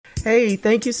Hey,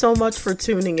 thank you so much for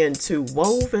tuning in to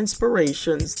Wove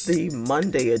Inspirations, the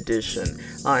Monday edition.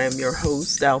 I am your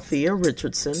host, Althea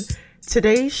Richardson.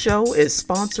 Today's show is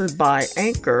sponsored by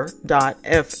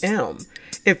Anchor.fm.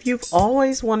 If you've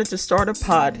always wanted to start a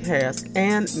podcast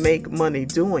and make money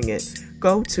doing it,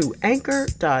 go to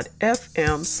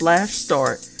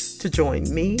Anchor.fm/start to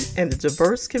join me and the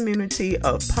diverse community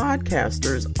of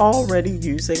podcasters already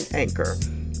using Anchor.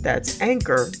 That's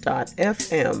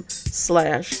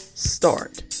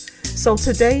Anchor.fm/start. So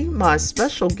today, my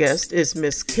special guest is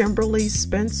Miss Kimberly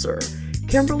Spencer.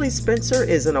 Kimberly Spencer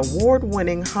is an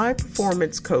award-winning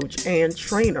high-performance coach and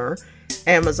trainer,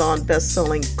 Amazon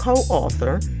best-selling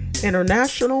co-author,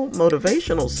 international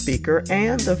motivational speaker,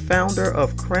 and the founder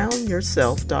of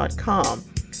CrownYourself.com,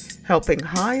 helping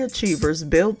high achievers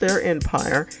build their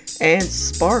empire and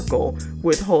sparkle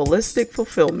with holistic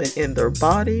fulfillment in their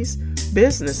bodies,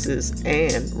 businesses,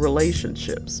 and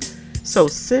relationships. So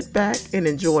sit back and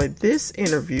enjoy this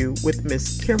interview with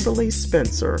Miss Kimberly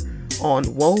Spencer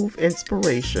on Wove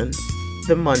Inspiration,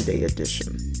 the Monday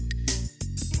edition.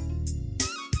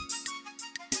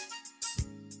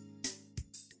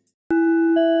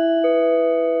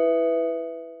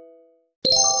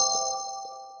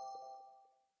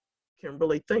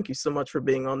 Kimberly, thank you so much for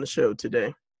being on the show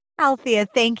today. Althea,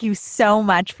 thank you so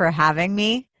much for having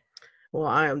me. Well,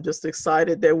 I am just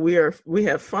excited that we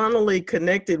have finally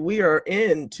connected. We are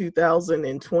in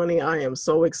 2020. I am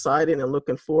so excited and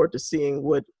looking forward to seeing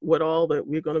what all that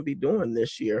we're going to be doing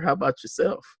this year. How about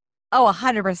yourself? Oh,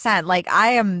 100%. Like I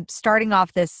am starting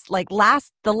off this,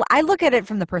 I look at it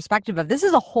from the perspective of this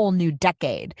is a whole new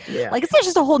decade. Yeah. Like it's not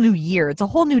just a whole new year, it's a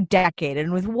whole new decade.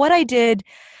 And with what I did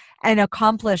and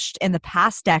accomplished in the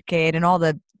past decade and all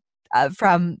the,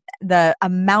 from the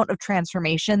amount of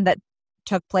transformation that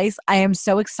took place, I am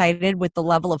so excited with the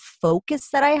level of focus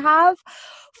that I have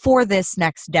for this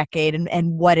next decade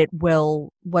and what it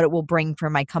will bring for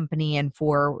my company and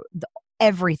for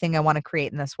everything I want to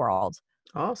create in this world.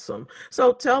 Awesome.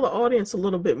 So tell the audience a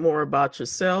little bit more about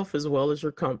yourself as well as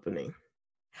your company.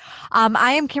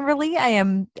 I am Kimberly. I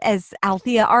am, as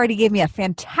Althea already gave me a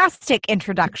fantastic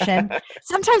introduction.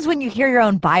 Sometimes when you hear your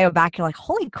own bio back, you're like,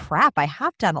 holy crap, I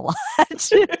have done a lot.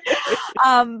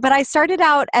 But I started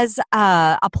out as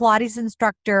a Pilates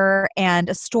instructor and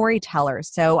a storyteller.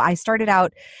 So I started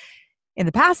out in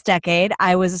the past decade.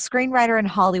 I was a screenwriter in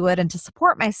Hollywood, and to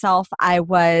support myself, I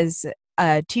was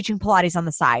teaching Pilates on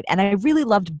the side. And I really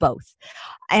loved both.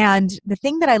 And the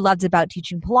thing that I loved about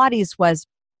teaching Pilates was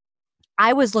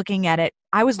I was looking at it,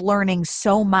 I was learning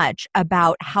so much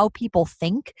about how people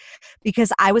think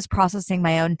because I was processing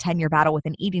my own 10-year battle with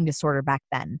an eating disorder back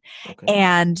then. Okay.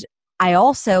 And I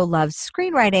also love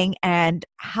screenwriting and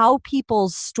how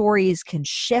people's stories can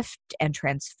shift and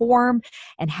transform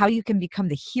and how you can become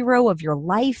the hero of your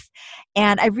life.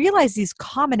 And I realized these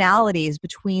commonalities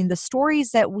between the stories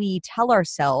that we tell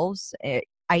ourselves,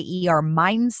 i.e. our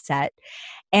mindset,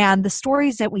 and the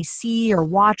stories that we see or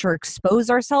watch or expose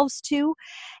ourselves to.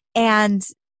 And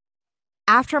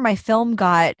after my film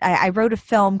I wrote a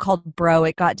film called Bro.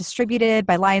 It got distributed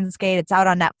by Lionsgate. It's out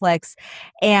on Netflix.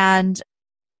 And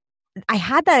I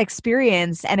had that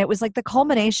experience, and it was like the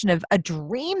culmination of a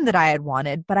dream that I had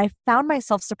wanted, but I found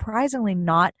myself surprisingly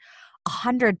not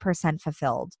 100%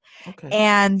 fulfilled. Okay.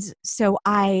 And so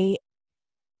I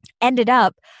ended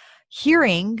up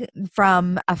hearing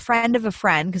from a friend of a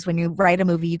friend, because when you write a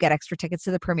movie, you get extra tickets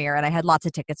to the premiere, and I had lots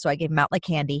of tickets, so I gave them out like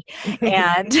candy.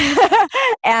 And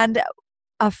and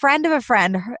a friend of a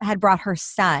friend had brought her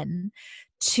son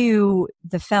to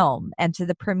the film and to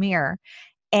the premiere,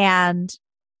 and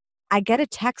I get a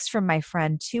text from my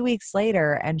friend 2 weeks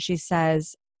later, and she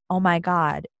says, "Oh my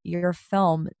God, your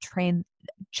film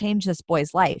changed this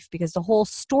boy's life," because the whole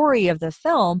story of the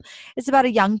film is about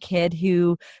a young kid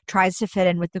who tries to fit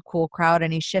in with the cool crowd,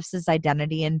 and he shifts his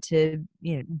identity into,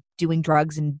 doing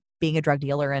drugs and being a drug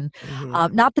dealer and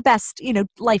not the best,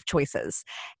 life choices.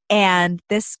 And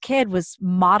this kid was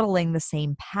modeling the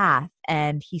same path,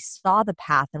 and he saw the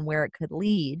path and where it could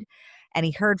lead. And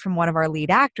he heard from one of our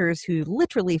lead actors who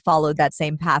literally followed that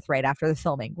same path right after the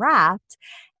filming wrapped.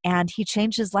 And he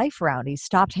changed his life around. He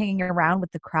stopped hanging around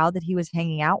with the crowd that he was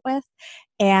hanging out with,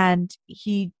 and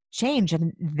he changed.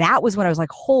 And that was when I was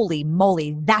like, holy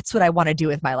moly, that's what I want to do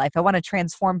with my life. I want to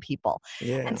transform people.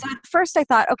 Yeah. And so at first I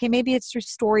thought, okay, maybe it's through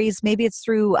stories. Maybe it's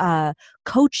through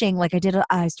coaching. Like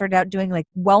I started out doing like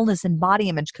wellness and body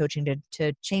image coaching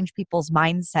to change people's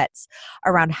mindsets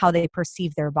around how they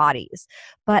perceive their bodies.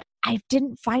 But I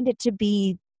didn't find it to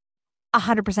be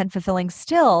 100% fulfilling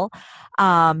still.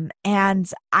 And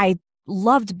I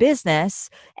loved business,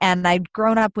 and I'd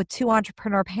grown up with two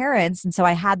entrepreneur parents. And so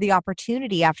I had the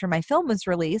opportunity after my film was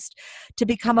released to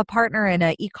become a partner in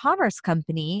an e-commerce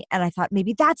company. And I thought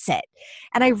maybe that's it.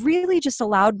 And I really just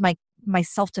allowed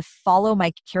myself to follow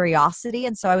my curiosity.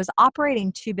 And so I was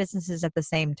operating two businesses at the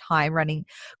same time,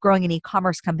 growing an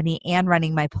e-commerce company and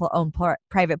running my own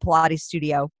private Pilates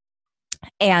studio.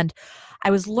 And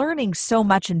I was learning so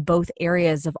much in both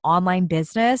areas of online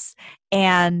business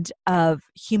and of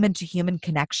human to human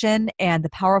connection and the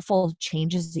powerful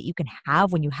changes that you can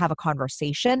have when you have a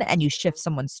conversation and you shift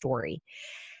someone's story.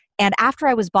 And after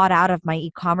I was bought out of my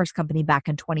e-commerce company back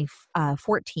in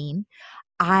 2014,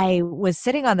 I was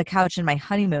sitting on the couch in my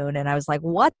honeymoon and I was like,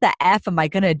 what the F am I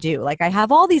going to do? Like, I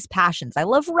have all these passions. I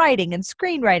love writing and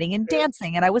screenwriting and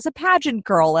dancing, and I was a pageant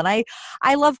girl, and I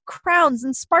love crowns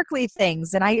and sparkly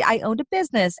things. And I owned a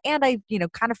business, and I,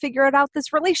 kind of figured out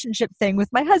this relationship thing with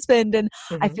my husband, and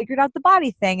I figured out the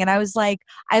body thing. And I was like,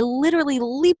 I literally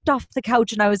leaped off the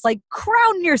couch and I was like,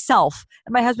 crown yourself.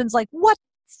 And my husband's like,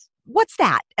 what's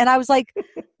that? And I was like,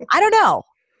 I don't know.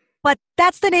 But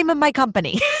that's the name of my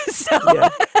company. So,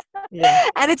 yeah.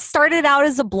 And it started out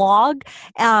as a blog,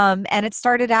 and it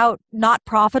started out not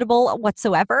profitable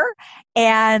whatsoever.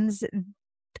 And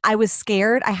I was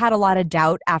scared. I had a lot of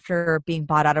doubt after being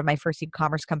bought out of my first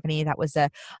e-commerce company. That was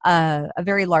a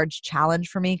very large challenge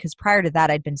for me, because prior to that,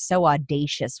 I'd been so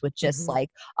audacious with just like,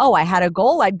 oh, I had a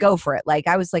goal, I'd go for it. Like,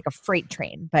 I was like a freight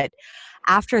train. But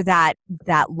after that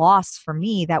loss for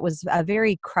me, that was a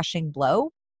very crushing blow.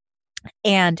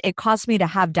 And it caused me to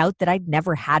have doubt that I'd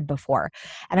never had before.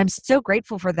 And I'm so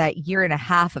grateful for that year and a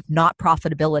half of not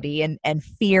profitability and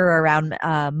fear around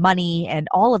money and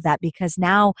all of that, because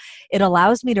now it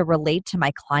allows me to relate to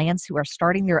my clients who are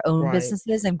starting their own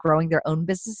businesses and growing their own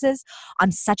businesses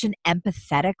on such an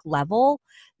empathetic level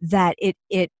that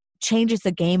it changes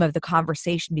the game of the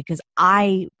conversation, because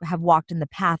I have walked in the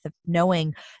path of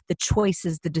knowing the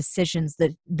choices, the decisions,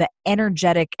 the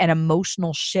energetic and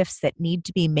emotional shifts that need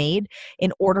to be made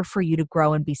in order for you to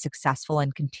grow and be successful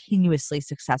and continuously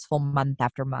successful month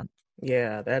after month.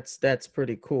 Yeah, that's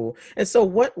pretty cool. And so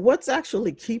what's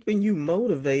actually keeping you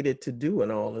motivated to doing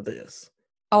all of this?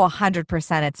 Oh,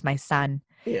 100%. It's my son.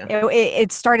 Yeah.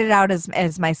 It started out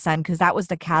as my son, because that was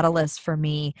the catalyst for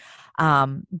me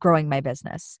growing my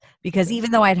business. Because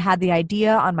even though I'd had the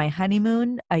idea on my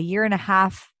honeymoon, a year and a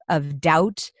half of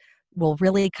doubt will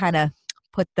really kind of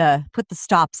put the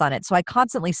stops on it. So I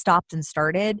constantly stopped and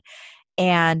started,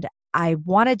 and I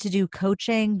wanted to do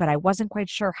coaching, but I wasn't quite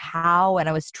sure how, and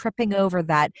I was tripping over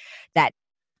that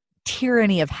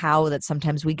tyranny of how that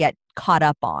sometimes we get caught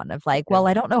up on, of like, well,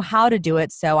 I don't know how to do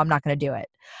it, so I'm not going to do it.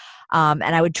 And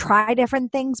I would try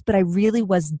different things, but I really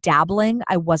was dabbling.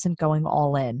 I wasn't going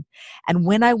all in. And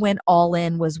when I went all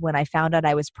in was when I found out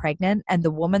I was pregnant. And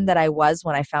the woman that I was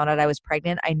when I found out I was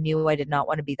pregnant, I knew I did not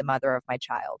want to be the mother of my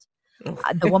child.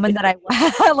 The woman that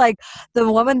I like, the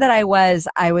woman that I was,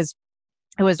 it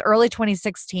was early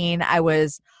 2016. I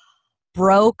was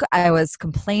broke. I was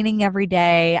complaining every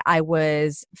day. I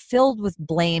was filled with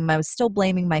blame. I was still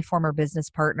blaming my former business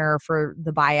partner for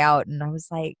the buyout. And I was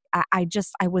like, I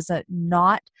was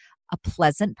not a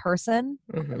pleasant person.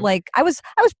 Like, I was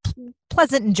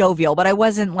pleasant and jovial, but I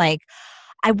wasn't like,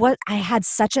 I had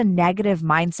such a negative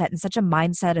mindset and such a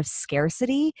mindset of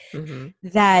scarcity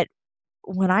that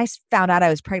when I found out I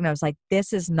was pregnant, I was like,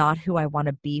 this is not who I want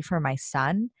to be for my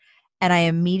son. And I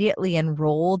immediately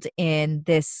enrolled in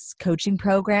this coaching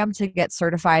program to get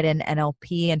certified in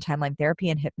NLP and timeline therapy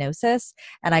and hypnosis.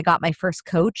 And I got my first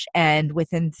coach. And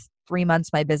within 3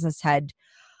 months, my business had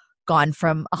gone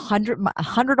from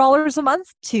 $100 a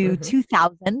month to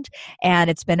 $2,000. And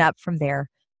it's been up from there.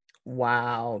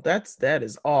 Wow. That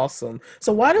is awesome.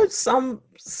 So why do some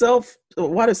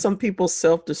people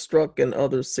self-destruct and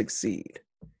others succeed?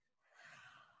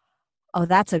 Oh,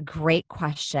 that's a great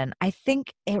question. I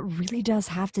think it really does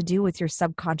have to do with your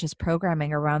subconscious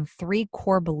programming around 3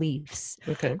 core beliefs.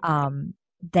 Okay.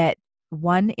 That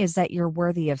one is that you're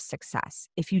worthy of success.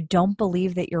 If you don't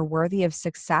believe that you're worthy of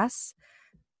success,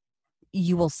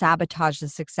 you will sabotage the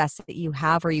success that you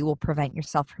have, or you will prevent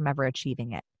yourself from ever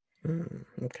achieving it.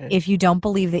 Okay. If you don't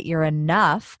believe that you're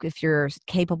enough, if you're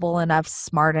capable enough,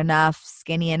 smart enough,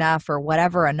 skinny enough, or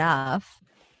whatever enough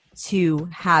to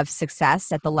have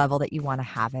success at the level that you want to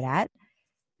have it at,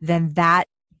 then that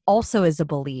also is a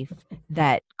belief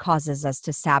that causes us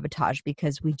to sabotage,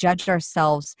 because we judge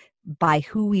ourselves by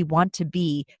who we want to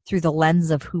be through the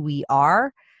lens of who we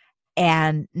are,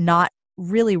 and not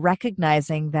really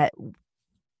recognizing that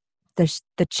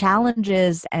the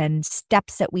challenges and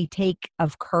steps that we take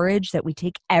of courage that we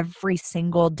take every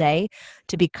single day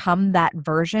to become that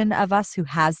version of us who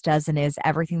has, does, and is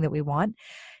everything that we want,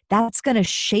 that's going to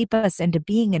shape us into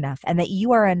being enough, and that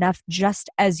you are enough just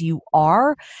as you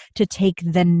are to take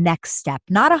the next step,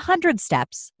 not 100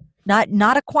 steps,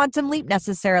 not a quantum leap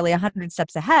necessarily 100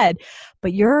 steps ahead,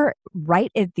 but you're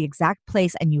right at the exact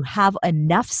place, and you have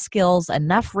enough skills,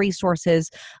 enough resources,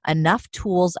 enough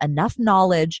tools, enough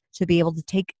knowledge to be able to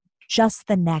take just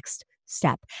the next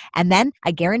step. And then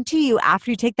I guarantee you,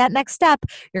 after you take that next step,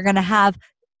 you're going to have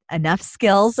enough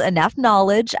skills, enough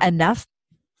knowledge, enough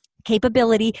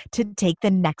capability to take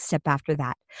the next step after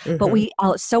that. But we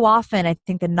so often, I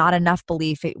think the not enough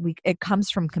belief, it comes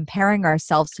from comparing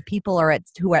ourselves to people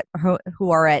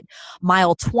who are at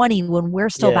mile 20 when we're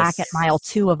still back at mile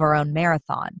 2 of our own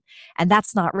marathon. And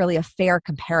that's not really a fair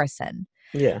comparison.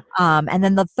 Yeah. And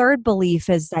then the third belief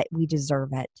is that we deserve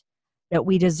it, that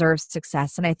we deserve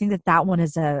success. And I think that one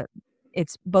is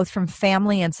it's both from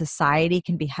family and society,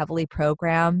 can be heavily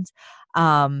programmed.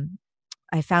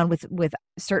 I found with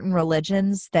certain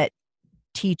religions that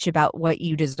teach about what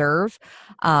you deserve,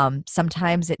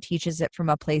 sometimes it teaches it from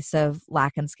a place of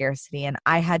lack and scarcity. And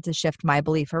I had to shift my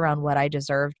belief around what I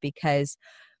deserved, because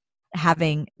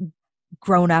having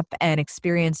grown up and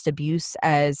experienced abuse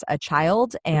as a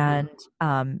child and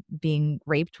being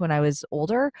raped when I was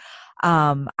older,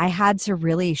 I had to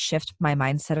really shift my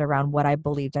mindset around what I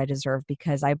believed I deserved,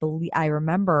 because I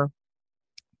remember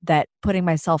that putting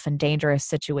myself in dangerous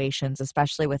situations,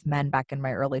 especially with men back in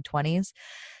my early 20s,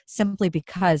 simply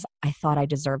because I thought I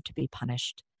deserved to be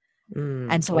punished.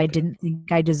 And so I didn't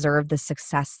think I deserved the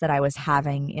success that I was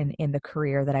having in the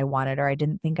career that I wanted, or I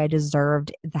didn't think I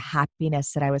deserved the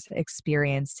happiness that I was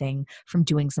experiencing from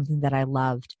doing something that I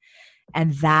loved.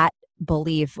 And that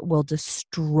belief will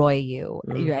destroy you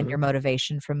and your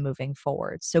motivation from moving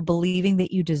forward. So believing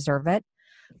that you deserve it,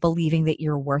 believing that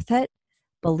you're worth it,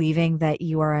 believing that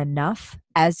you are enough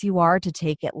as you are to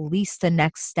take at least the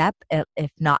next step, if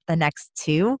not the next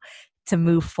 2, to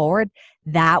move forward,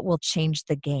 that will change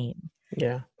the game.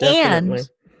 Yeah, definitely. And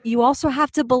you also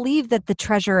have to believe that the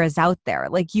treasure is out there.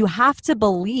 Like, you have to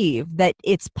believe that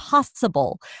it's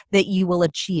possible that you will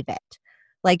achieve it.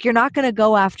 Like, you're not going to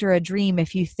go after a dream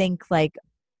if you think like,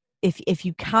 if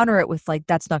you counter it with like,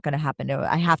 that's not going to happen. No,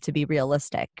 I have to be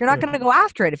realistic. You're not going to go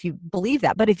after it if you believe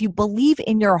that. But if you believe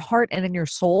in your heart and in your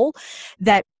soul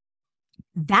that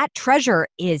that treasure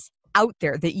is out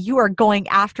there, that you are going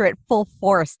after it full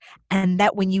force, and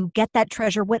that when you get that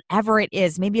treasure, whatever it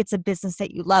is, maybe it's a business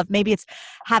that you love, maybe it's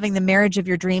having the marriage of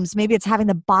your dreams, maybe it's having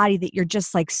the body that you're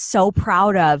just like so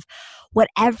proud of,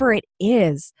 whatever it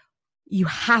is, you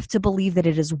have to believe that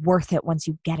it is worth it once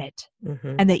you get it,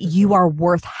 and that you are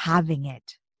worth having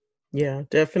it. Yeah,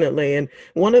 definitely. And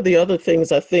one of the other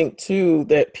things I think too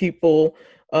that people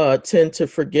tend to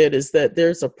forget is that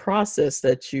there's a process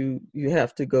that you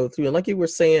have to go through. And like you were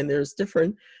saying, there's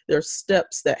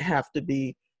steps that have to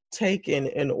be taken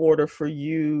in order for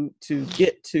you to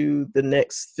get to the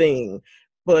next thing.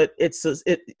 But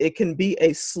it can be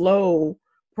a slow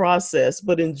process,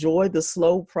 but enjoy the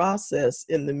slow process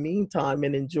in the meantime,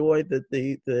 and enjoy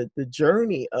the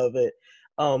journey of it.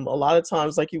 A lot of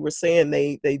times, like you were saying,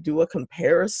 they do a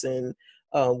comparison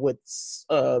with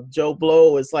Joe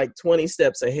Blow is like 20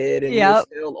 steps ahead, and you're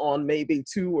still on maybe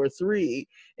 2 or 3,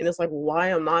 and it's like, why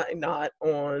am I not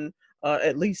on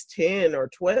at least 10 or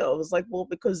 12? It's like, well,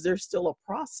 because there's still a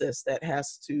process that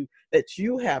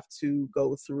you have to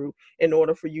go through in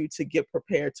order for you to get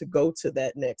prepared to go to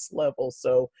that next level.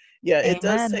 So yeah, Amen. It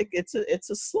does take, it's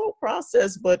a slow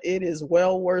process, but it is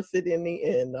well worth it in the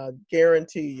end. I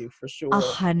guarantee you, for sure.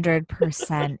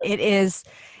 100%. It is.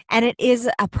 And it is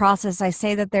a process. I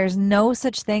say that there's no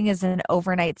such thing as an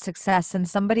overnight success, and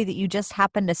somebody that you just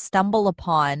happen to stumble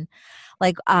upon,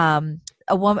 like a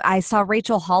woman. I saw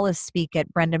Rachel Hollis speak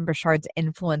at Brendan Burchard's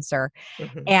Influencer,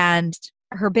 and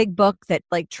her big book that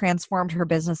like transformed her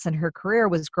business and her career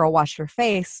was Girl Wash Your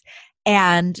Face.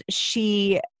 And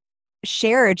she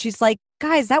shared, she's like,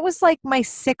 guys, that was like my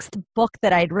 6th book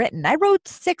that I'd written. I wrote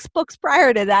 6 books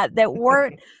prior to that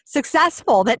weren't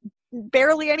successful, that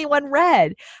barely anyone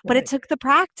read, but it took the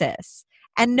practice.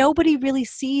 And nobody really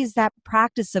sees that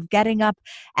practice of getting up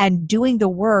and doing the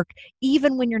work,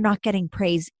 even when you're not getting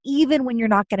praise, even when you're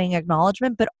not getting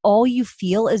acknowledgement, but all you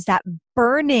feel is that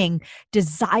burning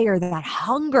desire, that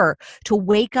hunger to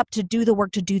wake up, to do the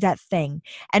work, to do that thing.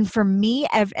 And for me,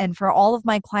 and for all of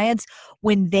my clients,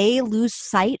 when they lose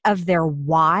sight of their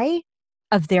why,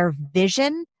 of their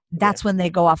vision, that's when they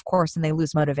go off course and they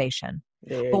lose motivation.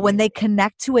 But when they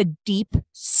connect to a deep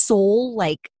soul,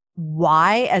 like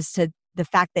why, as to the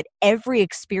fact that every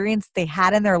experience they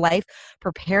had in their life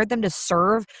prepared them to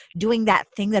serve doing that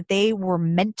thing that they were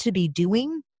meant to be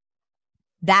doing,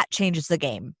 that changes the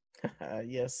game.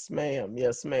 Yes, ma'am.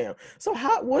 Yes, ma'am. So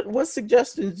what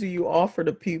suggestions do you offer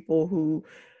to people who,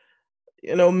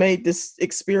 made this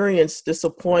experience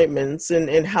disappointments,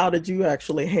 and how did you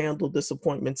actually handle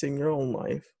disappointments in your own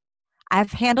life?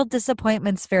 I've handled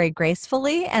disappointments very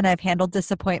gracefully, and I've handled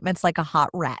disappointments like a hot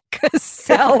wreck.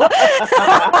 So All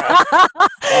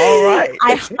right.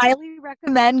 I highly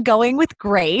recommend going with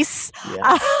grace,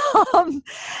 Yeah.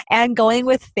 and going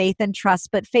with faith and trust.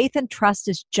 But faith and trust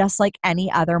is just like any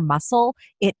other muscle.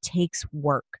 It takes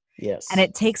work. Yes. And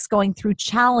it takes going through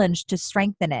challenge to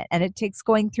strengthen it. And it takes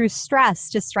going through stress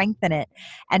to strengthen it.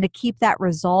 And to keep that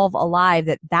resolve alive,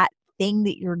 that thing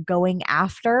that you're going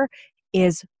after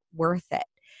is worth it.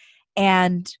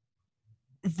 And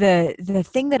the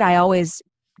thing that I always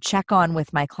check on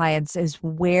with my clients is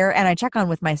where, and I check on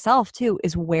with myself too,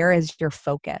 is where is your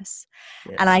focus?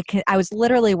 Yeah. And I was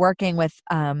literally working with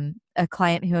a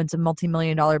client who owns a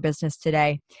multi-million-dollar business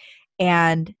today,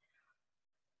 and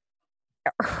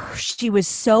she was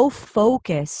so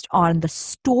focused on the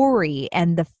story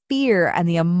and the fear and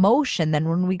the emotion. Then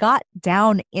when we got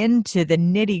down into the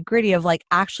nitty gritty of like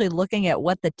actually looking at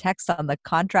what the text on the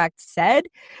contract said,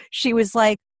 she was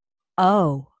like,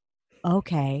 oh,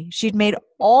 okay. She'd made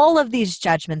all of these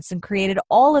judgments and created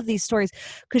all of these stories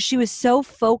because she was so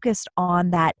focused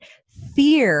on that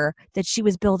fear that she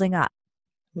was building up.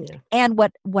 Yeah. And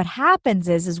what happens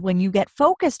is when you get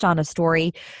focused on a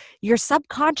story, your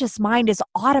subconscious mind is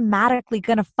automatically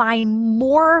going to find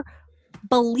more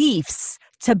beliefs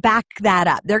to back that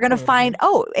up. They're going to find,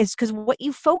 it's because what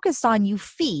you focus on, you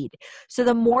feed. So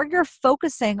the more you're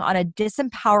focusing on a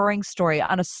disempowering story,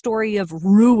 on a story of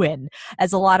ruin,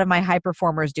 as a lot of my high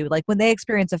performers do, like when they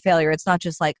experience a failure, it's not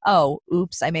just like, oh,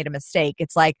 oops, I made a mistake.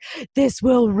 It's like, this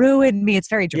will ruin me. It's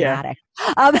very dramatic.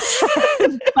 Yeah.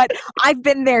 But I've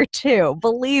been there too,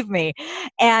 believe me.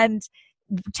 And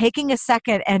taking a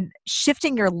second and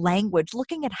shifting your language,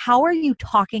 looking at how are you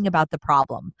talking about the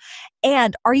problem?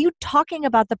 And are you talking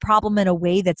about the problem in a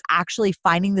way that's actually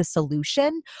finding the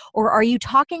solution? Or are you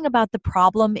talking about the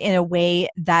problem in a way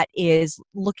that is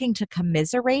looking to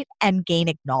commiserate and gain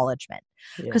acknowledgement?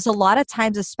 Because a lot of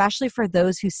times, especially for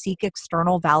those who seek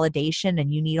external validation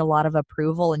and you need a lot of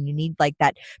approval and you need like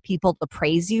that people to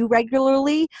praise you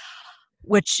regularly,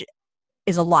 which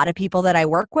is a lot of people that I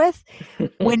work with.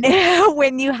 When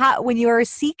you are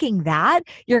seeking that,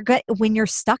 when you're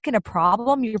stuck in a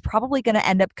problem, you're probably going to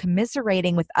end up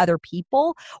commiserating with other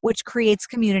people, which creates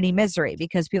community misery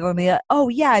because people are going to be like, oh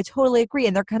yeah, I totally agree,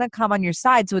 and they're going to come on your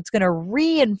side. So it's going to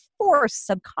reinforce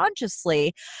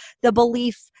subconsciously the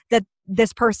belief that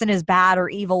this person is bad or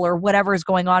evil or whatever is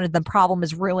going on and the problem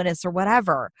is ruinous or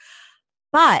whatever.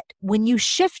 But when you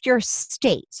shift your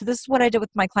state, so this is what I did with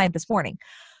my client this morning.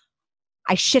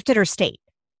 I shifted her state.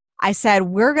 I said,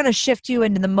 we're going to shift you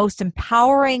into the most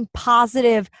empowering,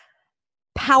 positive,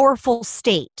 powerful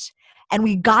state. And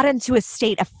we got into a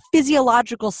state, a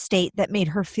physiological state that made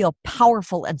her feel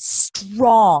powerful and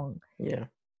strong. Yeah.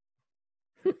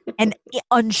 And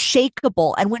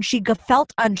unshakable. And when she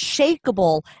felt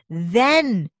unshakable,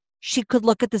 then she could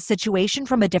look at the situation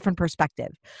from a different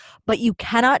perspective. But you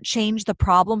cannot change the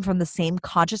problem from the same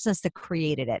consciousness that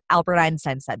created it. Albert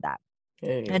Einstein said that.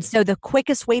 Hey. And so the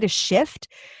quickest way to shift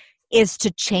is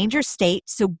to change your state.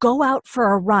 So go out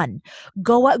for a run,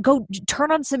 go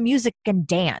turn on some music and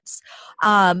dance.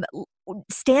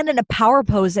 Stand in a power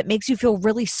pose that makes you feel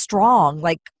really strong.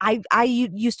 Like I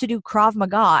used to do Krav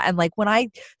Maga, and like when I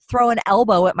throw an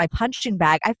elbow at my punching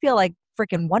bag, I feel like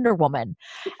freaking Wonder Woman.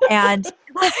 And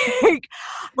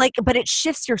but it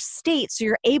shifts your state, so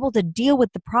you're able to deal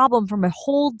with the problem from a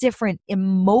whole different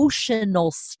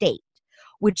emotional state,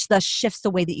 which thus shifts the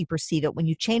way that you perceive it. When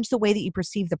you change the way that you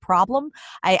perceive the problem,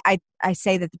 I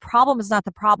say that the problem is not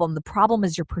the problem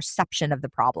is your perception of the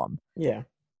problem. Yeah.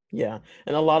 Yeah.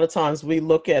 And a lot of times we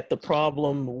look at the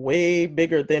problem way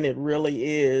bigger than it really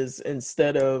is,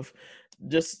 instead of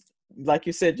just, like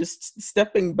you said, just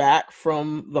stepping back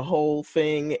from the whole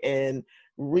thing and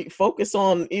focus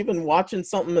on even watching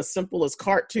something as simple as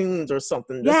cartoons or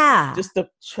something. Just to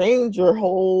change your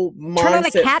whole mindset. Turn on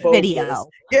a cat focus. video.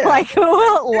 Yeah. Like,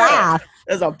 we'll laugh.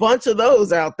 There's a bunch of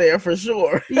those out there for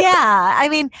sure. Yeah. I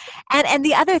mean, and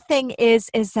the other thing is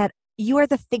that you are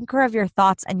the thinker of your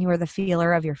thoughts and you are the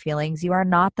feeler of your feelings. You are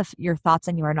not your thoughts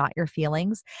and you are not your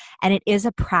feelings. And it is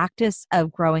a practice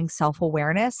of growing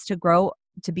self-awareness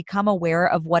to become aware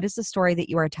of what is the story that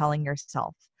you are telling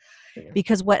yourself. Yeah.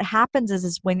 Because what happens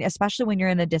is when, especially when you're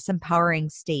in a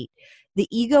disempowering state, the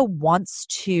ego wants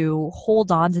to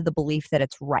hold on to the belief that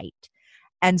it's right.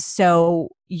 And so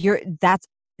that's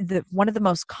one of the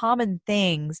most common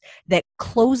things that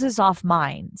closes off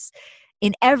minds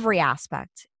in every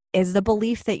aspect is the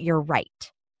belief that you're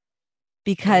right.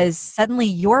 Because suddenly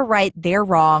you're right, they're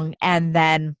wrong, and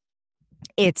then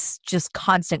it's just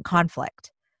constant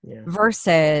conflict. Yeah.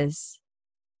 Versus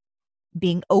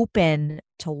being open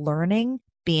to learning,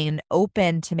 being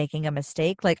open to making a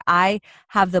mistake. Like I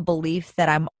have the belief that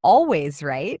I'm always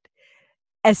right,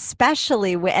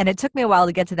 especially and it took me a while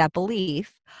to get to that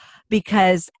belief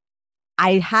because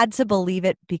I had to believe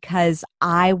it because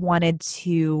I wanted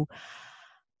to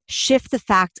shift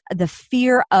the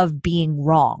fear of being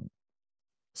wrong.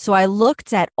 So I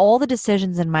looked at all the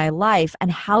decisions in my life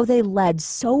and how they led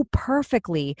so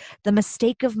perfectly. The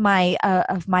mistake of my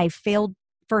failed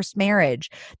first marriage,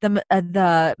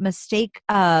 the mistake,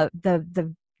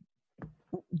 the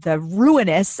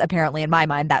ruinous, apparently in my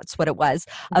mind, that's what it was,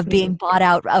 of being bought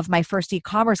out of my first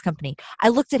e-commerce company. I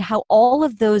looked at how all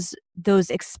of those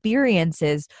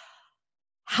experiences,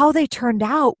 how they turned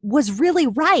out was really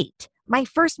right. My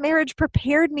first marriage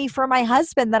prepared me for my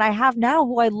husband that I have now,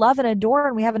 who I love and adore,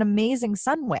 and we have an amazing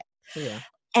son with. Yeah.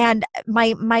 And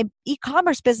my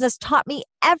e-commerce business taught me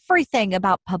everything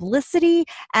about publicity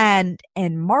and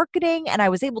marketing, and I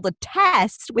was able to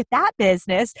test with that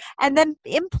business and then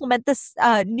implement this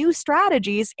new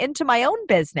strategies into my own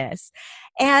business.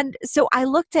 And so I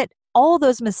looked at all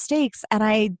those mistakes and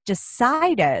I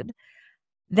decided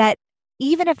that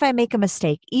even if I make a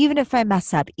mistake, even if I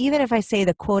mess up, even if I say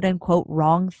the quote unquote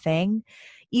wrong thing,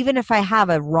 even if I have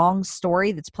a wrong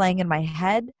story that's playing in my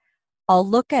head, I'll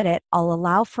look at it, I'll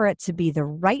allow for it to be the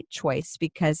right choice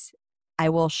because I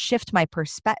will shift my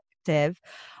perspective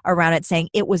around it saying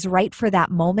it was right for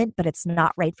that moment, but it's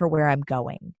not right for where I'm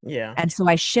going. Yeah. And so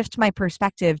I shift my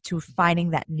perspective to finding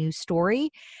that new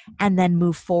story and then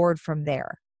move forward from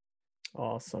there.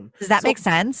 Awesome. Does that make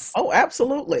sense? Oh,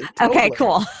 absolutely. Okay, Totally.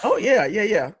 cool. Oh,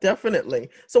 yeah, definitely.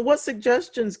 So what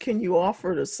suggestions can you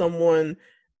offer to someone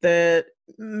that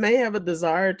may have a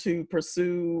desire to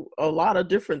pursue a lot of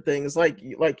different things?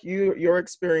 Your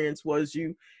experience was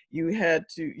you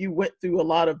went through a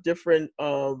lot of different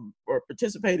or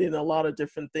participated in a lot of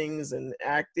different things and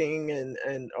acting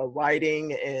and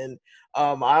writing, and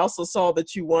I also saw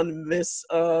that you won Miss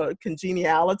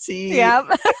Congeniality. Yep.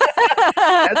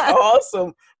 That's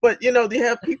awesome. But they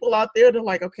have people out there that are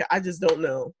like, okay, I just don't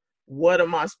know. What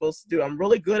am I supposed to do? I'm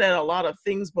really good at a lot of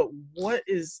things, but what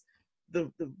is the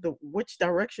which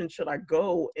direction should I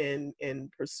go in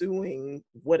pursuing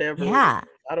whatever? Yeah.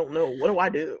 I don't know. What do I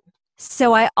do?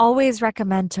 So I always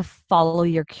recommend to follow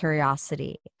your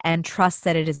curiosity and trust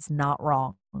that it is not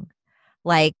wrong.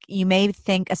 Like you may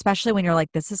think, especially when you're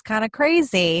like, this is kind of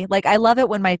crazy. Like I love it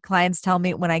when my clients tell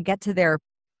me when I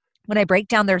break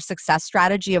down their success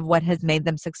strategy of what has made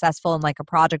them successful in like a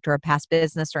project or a past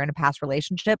business or in a past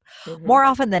relationship, more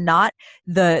often than not,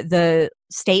 the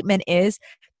statement is,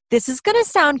 this is going to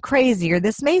sound crazy or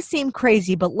this may seem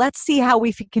crazy, but let's see how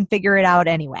we can figure it out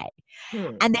anyway.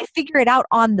 And they figure it out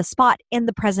on the spot in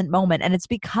the present moment. And it's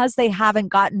because they haven't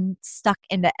gotten stuck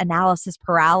into analysis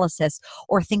paralysis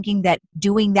or thinking that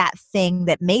doing that thing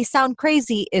that may sound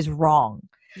crazy is wrong.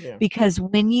 Yeah. Because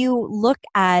when you look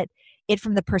at it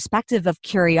from the perspective of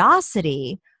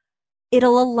curiosity,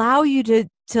 it'll allow you to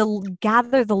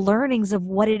gather the learnings of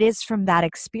what it is from that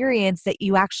experience that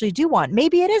you actually do want.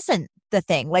 Maybe it isn't the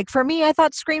thing. Like for me, I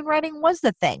thought screenwriting was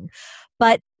the thing,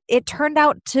 but it turned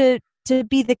out to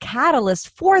be the catalyst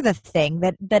for the thing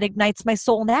that ignites my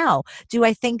soul now. Do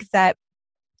I think that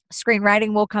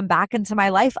screenwriting will come back into my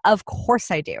life? Of course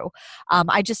I do.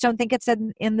 I just don't think it's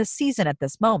in the season at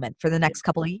this moment for the next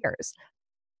couple of years.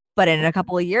 But in a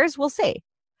couple of years, we'll see.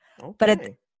 Okay.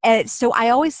 But so I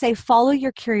always say, follow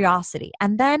your curiosity.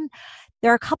 And then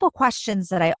there are a couple of questions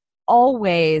that I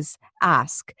always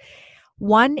ask.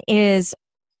 One is,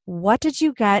 what did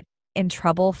you get in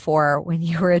trouble for when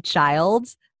you were a child?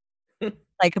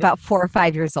 Like about 4 or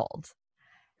 5 years old.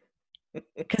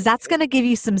 Because that's going to give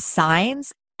you some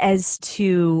signs as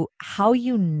to how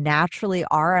you naturally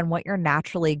are and what you're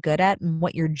naturally good at and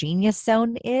what your genius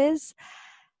zone is.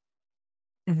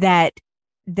 That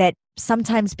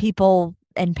sometimes people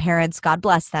and parents, God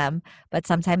bless them, but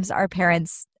sometimes our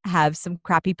parents have some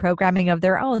crappy programming of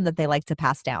their own that they like to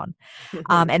pass down.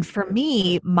 And for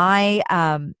me, my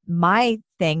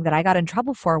thing that I got in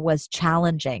trouble for was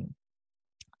challenging.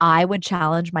 I would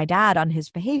challenge my dad on his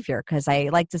behavior because I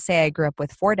like to say I grew up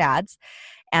with 4 dads.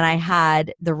 And I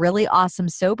had the really awesome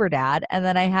sober dad, and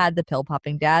then I had the pill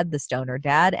popping dad, the stoner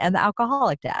dad, and the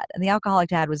alcoholic dad. And the alcoholic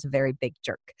dad was a very big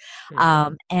jerk.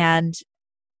 And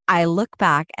I look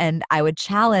back and I would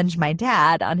challenge my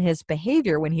dad on his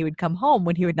behavior when he would come home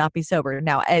when he would not be sober.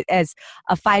 Now, as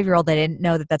a 5-year-old, I didn't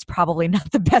know that that's probably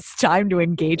not the best time to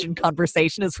engage in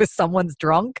conversation is with someone's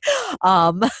drunk.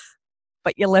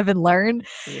 But you live and learn.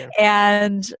 Yeah.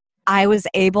 And I was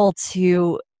able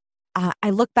to I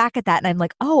look back at that and I'm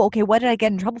like, oh, okay, what did I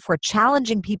get in trouble for?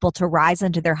 Challenging people to rise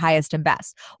into their highest and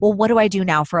best. Well, what do I do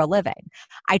now for a living?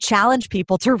 I challenge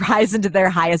people to rise into their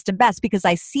highest and best because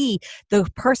I see the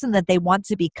person that they want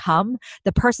to become,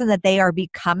 the person that they are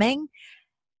becoming,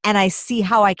 and I see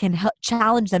how I can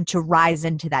challenge them to rise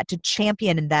into that, to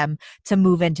champion them to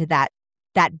move into that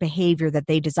behavior that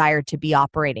they desire to be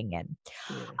operating in.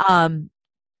 Yeah.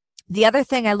 The other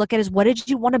thing I look at is, what did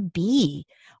you want to be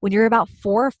when you're about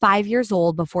 4 or 5 years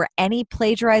old before any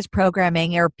plagiarized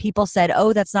programming or people said,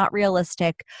 oh, that's not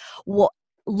realistic? Well,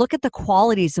 look at the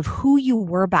qualities of who you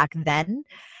were back then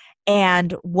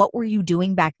and what were you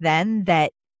doing back then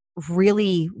that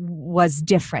really was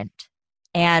different.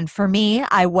 And for me,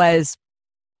 I was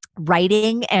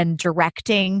writing and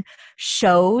directing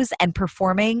shows and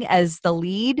performing as the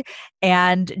lead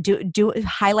and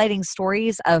highlighting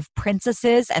stories of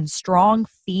princesses and strong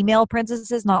female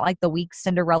princesses, not like the weak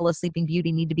Cinderella Sleeping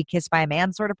Beauty need to be kissed by a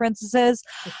man sort of princesses.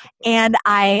 And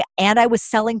I was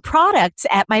selling products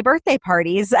at my birthday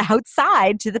parties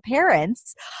outside to the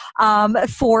parents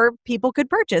for people could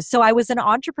purchase. So I was an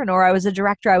entrepreneur, I was a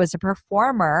director, I was a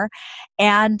performer,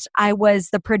 and I was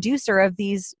the producer of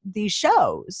these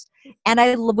shows. And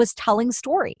I was telling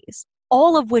stories,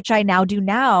 all of which I do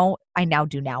now in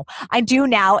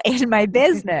my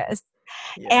business.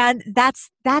 Yeah. And that's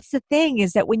the thing,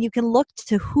 is that when you can look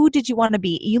to who did you want to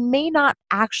be, you may not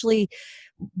actually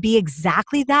be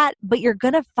exactly that, but you're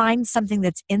going to find something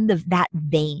that's in that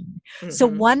vein. Mm-hmm. So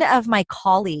one of my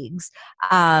colleagues,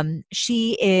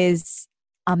 she is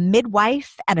a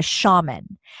midwife and a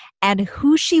shaman, and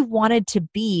who she wanted to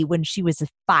be when she was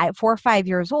 4 or 5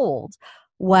 years old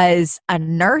was a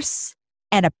nurse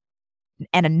and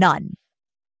a nun.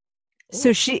 Ooh.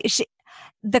 So she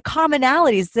the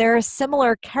commonalities, there are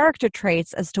similar character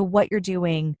traits as to what you're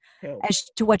doing, as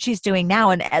to what she's doing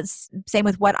now, and as same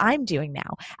with what I'm doing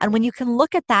now. And when you can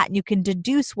look at that and you can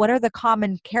deduce what are the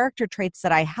common character traits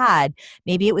that I had,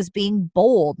 maybe it was being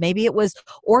bold, maybe it was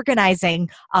organizing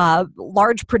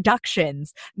large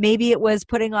productions, maybe it was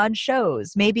putting on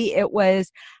shows, maybe it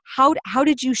was how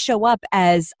did you show up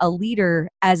as a leader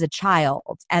as a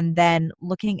child, and then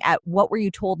looking at what were you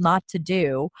told not to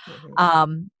do.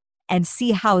 Mm-hmm. And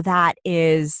see how that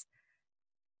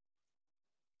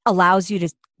allows you to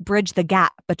bridge the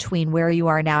gap between where you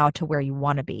are now to where you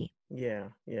want to be. Yeah,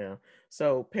 yeah.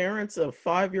 So parents of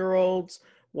 5-year-olds,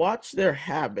 watch their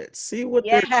habits, see what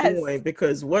they're doing,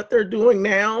 because what they're doing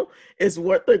now is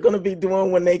what they're going to be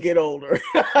doing when they get older.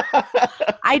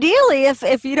 Ideally,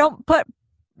 if you don't put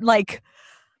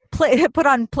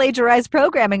on plagiarized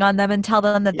programming on them and tell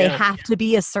them that they have to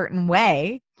be a certain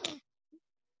way.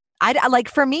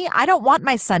 For me, I don't want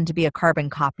my son to be a carbon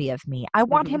copy of me. I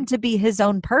want him to be his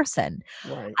own person.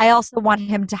 Right. I also want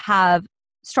him to have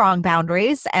strong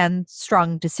boundaries and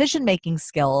strong decision-making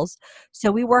skills.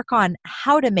 So we work on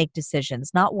how to make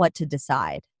decisions, not what to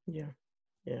decide. Yeah.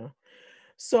 Yeah.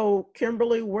 So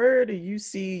Kimberly, where do you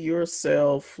see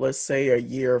yourself, let's say, a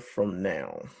year from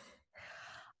now?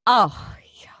 Oh,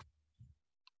 yeah.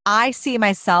 I see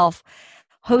myself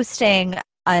hosting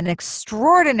an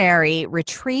extraordinary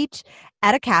retreat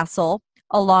at a castle,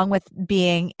 along with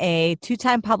being a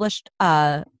 2-time published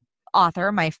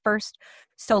author. My first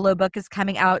solo book is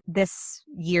coming out this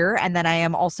year, and then I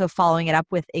am also following it up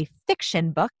with a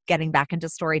fiction book, getting back into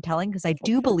storytelling, because I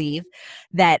do believe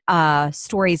that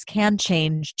stories can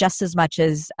change just as much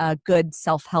as a good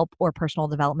self-help or personal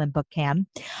development book can.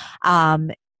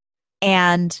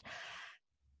 And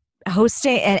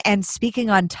hosting and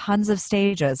speaking on tons of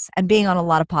stages and being on a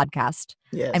lot of podcasts.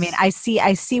 Yes. I mean, I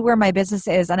see where my business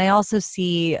is, and I also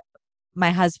see my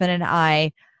husband and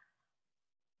I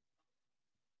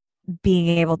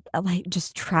being able to,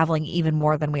 just traveling even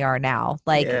more than we are now.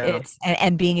 It's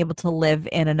and being able to live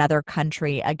in another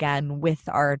country again with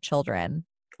our children.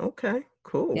 Okay,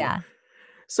 cool. Yeah.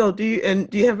 So do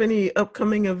you have any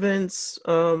upcoming events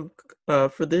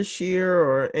for this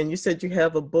year, and you said you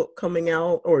have a book coming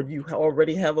out, or you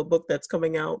already have a book that's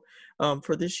coming out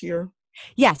for this year?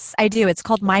 Yes, I do. It's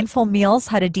called Mindful Meals: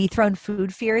 How to Dethrone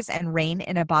Food Fears and Reign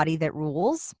in a Body That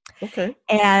Rules. Okay.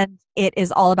 And it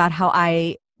is all about how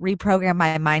I reprogram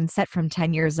my mindset from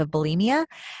 10 years of bulimia.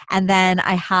 And then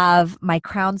I have my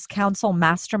Crown's Council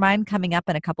Mastermind coming up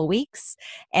in a couple weeks.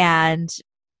 And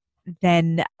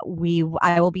then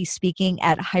I will be speaking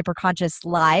at Hyperconscious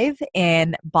Live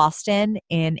in Boston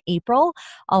in April,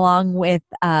 along with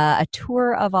a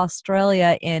tour of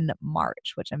Australia in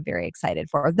March, which I'm very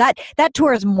excited for. That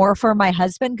tour is more for my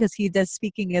husband because he does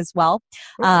speaking as well,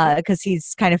 because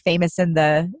he's kind of famous in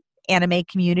the anime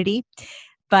community.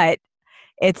 But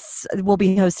we'll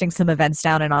be hosting some events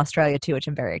down in Australia too, which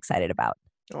I'm very excited about.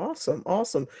 Awesome.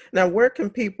 Now, where can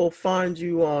people find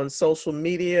you on social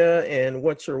media, and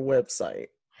what's your website?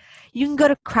 You can go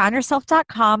to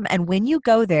crownyourself.com, and when you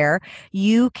go there,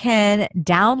 you can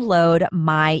download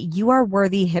my You Are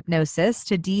Worthy hypnosis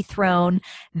to dethrone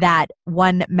that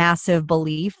one massive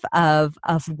belief of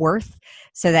worth,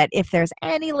 so that if there's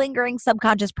any lingering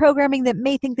subconscious programming that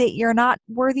may think that you're not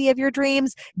worthy of your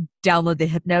dreams, download the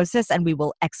hypnosis and we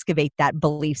will excavate that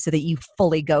belief so that you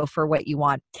fully go for what you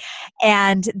want.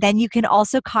 And then you can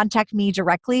also contact me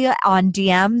directly on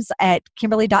DMs at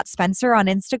Kimberly.Spencer on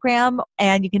Instagram,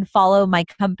 and you can follow my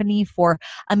company for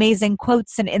amazing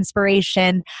quotes and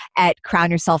inspiration at Crown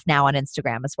Yourself Now on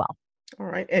Instagram as well. All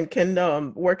right.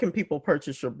 And where can people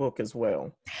purchase your book as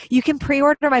well? You can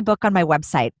pre-order my book on my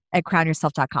website at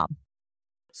crownyourself.com.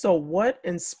 So what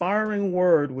inspiring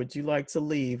word would you like to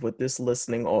leave with this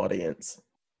listening audience?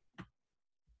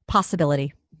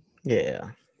 Possibility.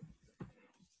 Yeah.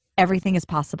 Everything is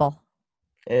possible.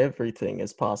 Everything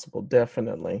is possible.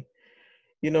 Definitely.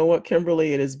 You know what,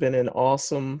 Kimberly, it has been an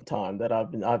awesome time that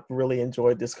I've really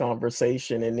enjoyed this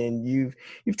conversation. And then you've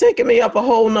taken me up a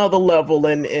whole nother level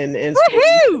in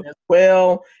inspiration as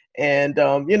well. And,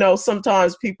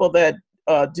 sometimes people that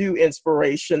do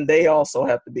inspiration, they also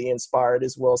have to be inspired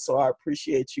as well. So I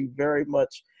appreciate you very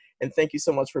much. And thank you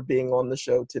so much for being on the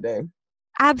show today.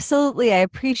 Absolutely. I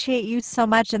appreciate you so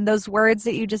much. And those words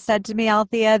that you just said to me,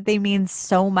 Althea, they mean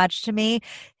so much to me.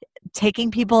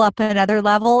 Taking people up another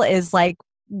level is like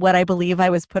what I believe I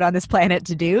was put on this planet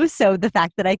to do. So the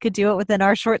fact that I could do it within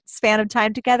our short span of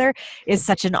time together is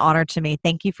such an honor to me.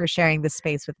 Thank you for sharing this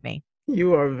space with me.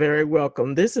 You are very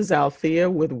welcome. This is Althea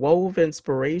with Wove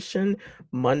Inspiration,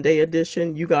 Monday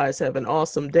edition. You guys have an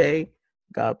awesome day.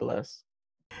 God bless.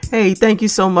 Hey, thank you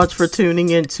so much for tuning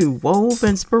in to Wove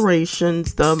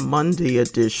Inspirations, the Monday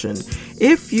edition.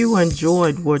 If you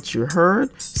enjoyed what you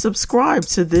heard, subscribe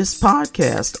to this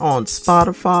podcast on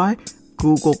Spotify,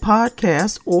 Google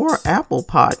Podcasts, or Apple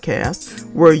Podcasts,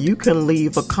 where you can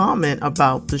leave a comment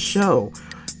about the show.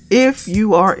 If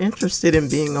you are interested in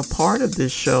being a part of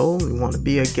this show, you want to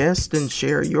be a guest and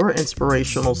share your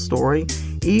inspirational story,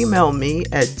 email me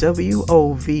at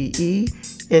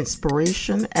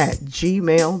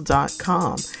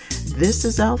woveinspiration@gmail.com. This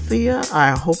is Althea.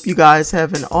 I hope you guys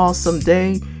have an awesome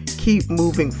day. Keep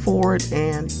moving forward,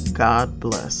 and God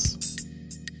bless.